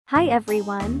Hi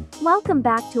everyone, welcome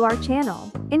back to our channel.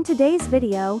 In today's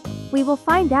video, we will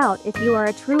find out if you are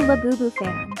a true Labubu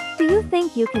fan. Do you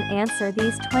think you can answer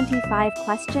these 25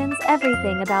 questions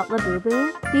everything about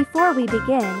Labubu? Before we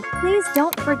begin, please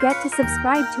don't forget to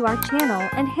subscribe to our channel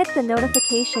and hit the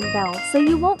notification bell so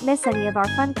you won't miss any of our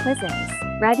fun quizzes.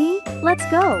 Ready? Let's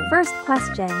go! First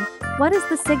question. What is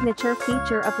the signature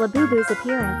feature of Labubu's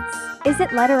appearance? Is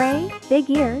it letter A, big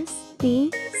ears,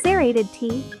 B, serrated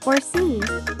teeth, or C,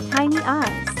 tiny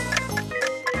eyes?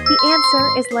 The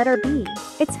answer is letter B.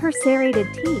 It's her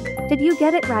serrated teeth. Did you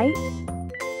get it right?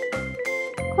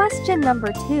 Question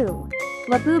number 2.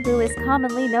 Labubu is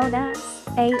commonly known as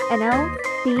A, an elf,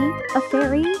 B, a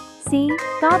fairy, C,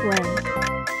 goblin.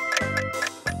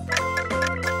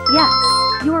 Yes,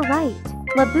 you're right.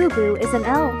 Labubu is an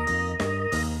elf.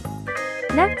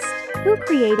 Next, who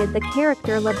created the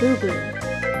character Labubu?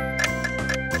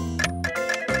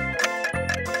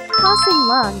 Tossing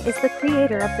Lung is the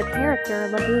creator of the character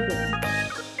Labubu.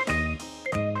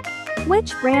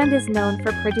 Which brand is known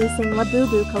for producing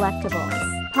Labubu collectibles?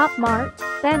 Pop Mart,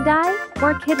 Bandai,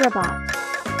 or Kidrobot?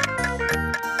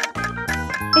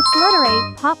 It's letter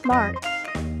A, Pop Mart.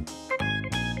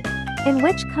 In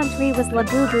which country was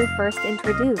Labubu first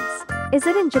introduced? Is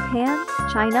it in Japan,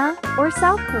 China, or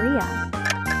South Korea?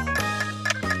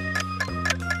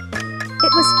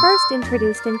 It was first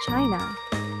introduced in China.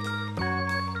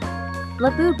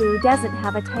 Labubu doesn't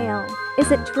have a tail. Is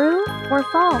it true or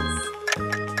false?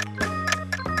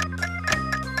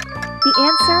 The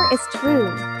answer is true.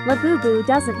 Labubu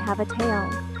doesn't have a tail.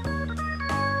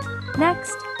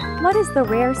 Next, what is the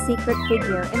rare secret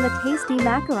figure in the Tasty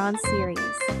Macaron series?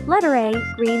 Letter A,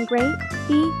 green grape,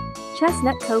 B,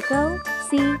 chestnut cocoa,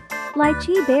 C,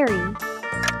 lychee berry.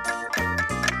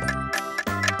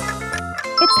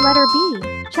 It's letter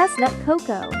B, chestnut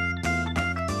cocoa.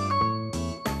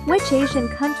 Which Asian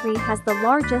country has the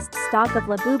largest stock of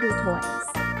Labubu toys?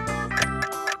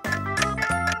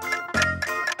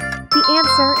 The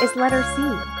answer is letter C,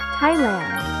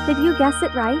 Thailand. Did you guess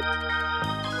it right?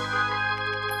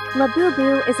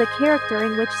 Labubu is a character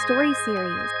in which story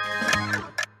series?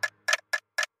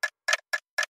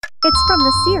 It's from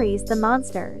the series The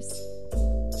Monsters.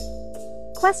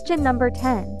 Question number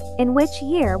 10. In which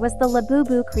year was the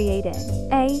Labubu created?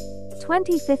 A,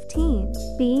 2015,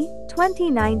 B,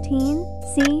 2019,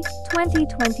 C,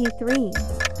 2023.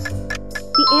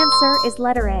 The answer is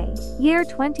letter A, year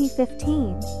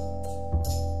 2015.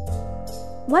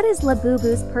 What is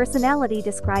Labubu's personality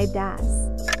described as?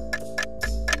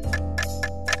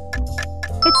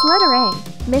 It's letter A,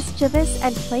 mischievous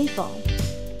and playful.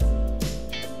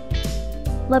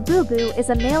 Labubu is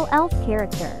a male elf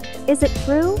character. Is it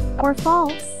true or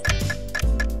false?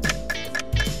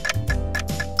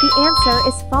 The answer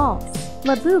is false.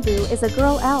 Labubu is a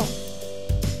girl elf.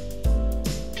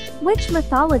 Which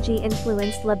mythology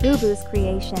influenced Labubu's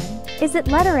creation? Is it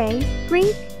letter A,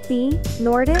 Greek, B,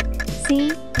 Nordic,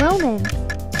 C, Roman?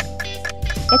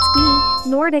 It's B,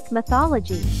 Nordic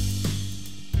mythology.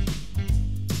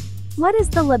 What is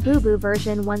the Labubu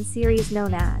version 1 series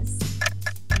known as?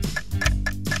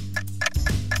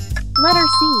 Letter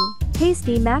C,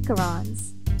 Tasty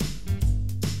Macarons.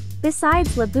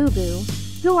 Besides Labubu,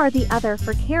 who are the other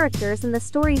 4 characters in the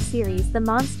story series The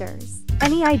Monsters?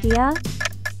 Any idea?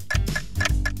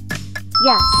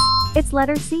 Yes, it's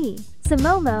letter C,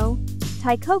 Simomo,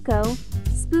 Taikoko,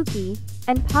 Spooky,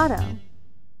 and Pato.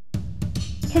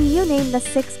 Can you name the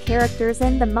 6 characters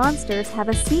in The Monsters Have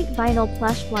a Seat vinyl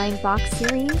plush blind box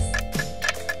series?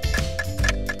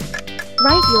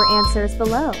 Write your answers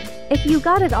below. If you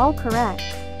got it all correct,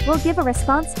 we'll give a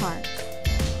response heart.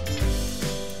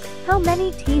 How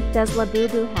many teeth does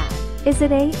Labubu have? Is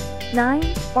it 8,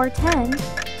 9, or 10?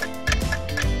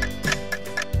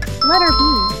 Letter B,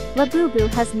 Labubu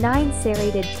has 9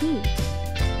 serrated teeth.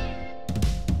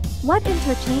 What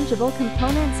interchangeable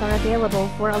components are available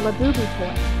for a Labubu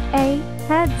toy? A,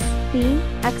 heads, B,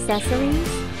 accessories,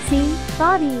 C,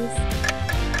 bodies.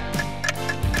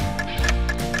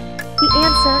 The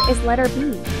answer is letter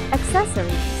B,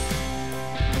 accessories.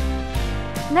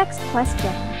 Next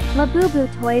question. Labubu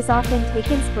toys often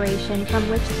take inspiration from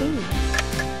which theme?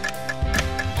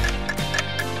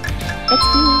 It's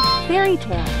B, fairy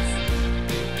tales.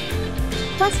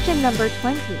 Question number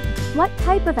 20. What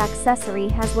type of accessory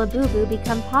has Labubu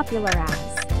become popular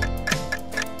as?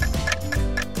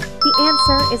 The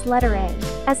answer is letter A,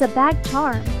 as a bag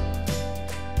charm.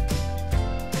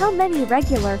 How many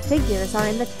regular figures are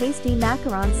in the Tasty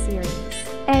Macaron series?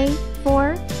 A,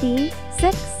 4, B,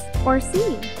 6, or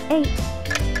C, 8?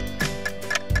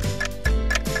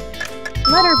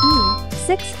 Letter B,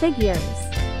 6 figures.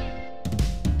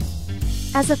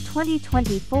 As of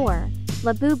 2024,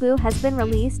 Labubu has been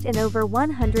released in over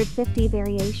 150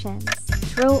 variations.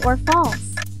 True or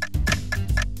false?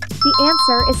 The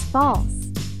answer is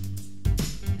false.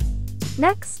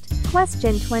 Next,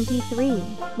 question 23.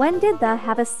 When did the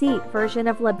Have a Seat version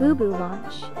of Labubu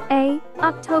launch? A.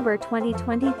 October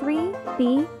 2023.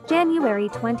 B. January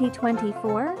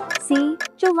 2024. C.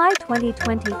 July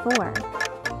 2024.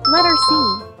 Letter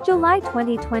C. July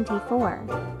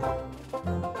 2024.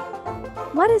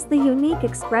 What is the unique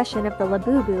expression of the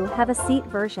Labubu Have a Seat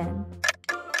version?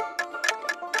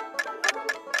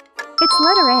 It's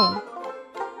letter A.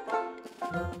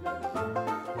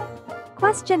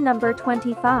 Question number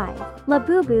 25.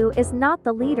 Labubu is not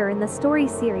the leader in the story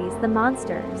series The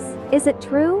Monsters. Is it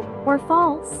true or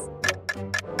false?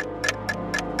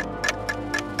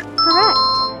 Correct.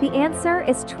 The answer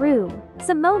is true.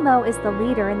 Momo is the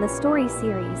leader in the story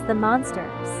series The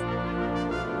Monsters.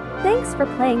 Thanks for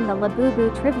playing the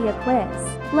Labubu Trivia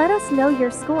Quiz. Let us know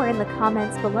your score in the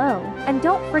comments below, and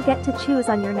don't forget to choose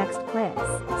on your next quiz.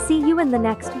 See you in the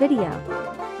next video.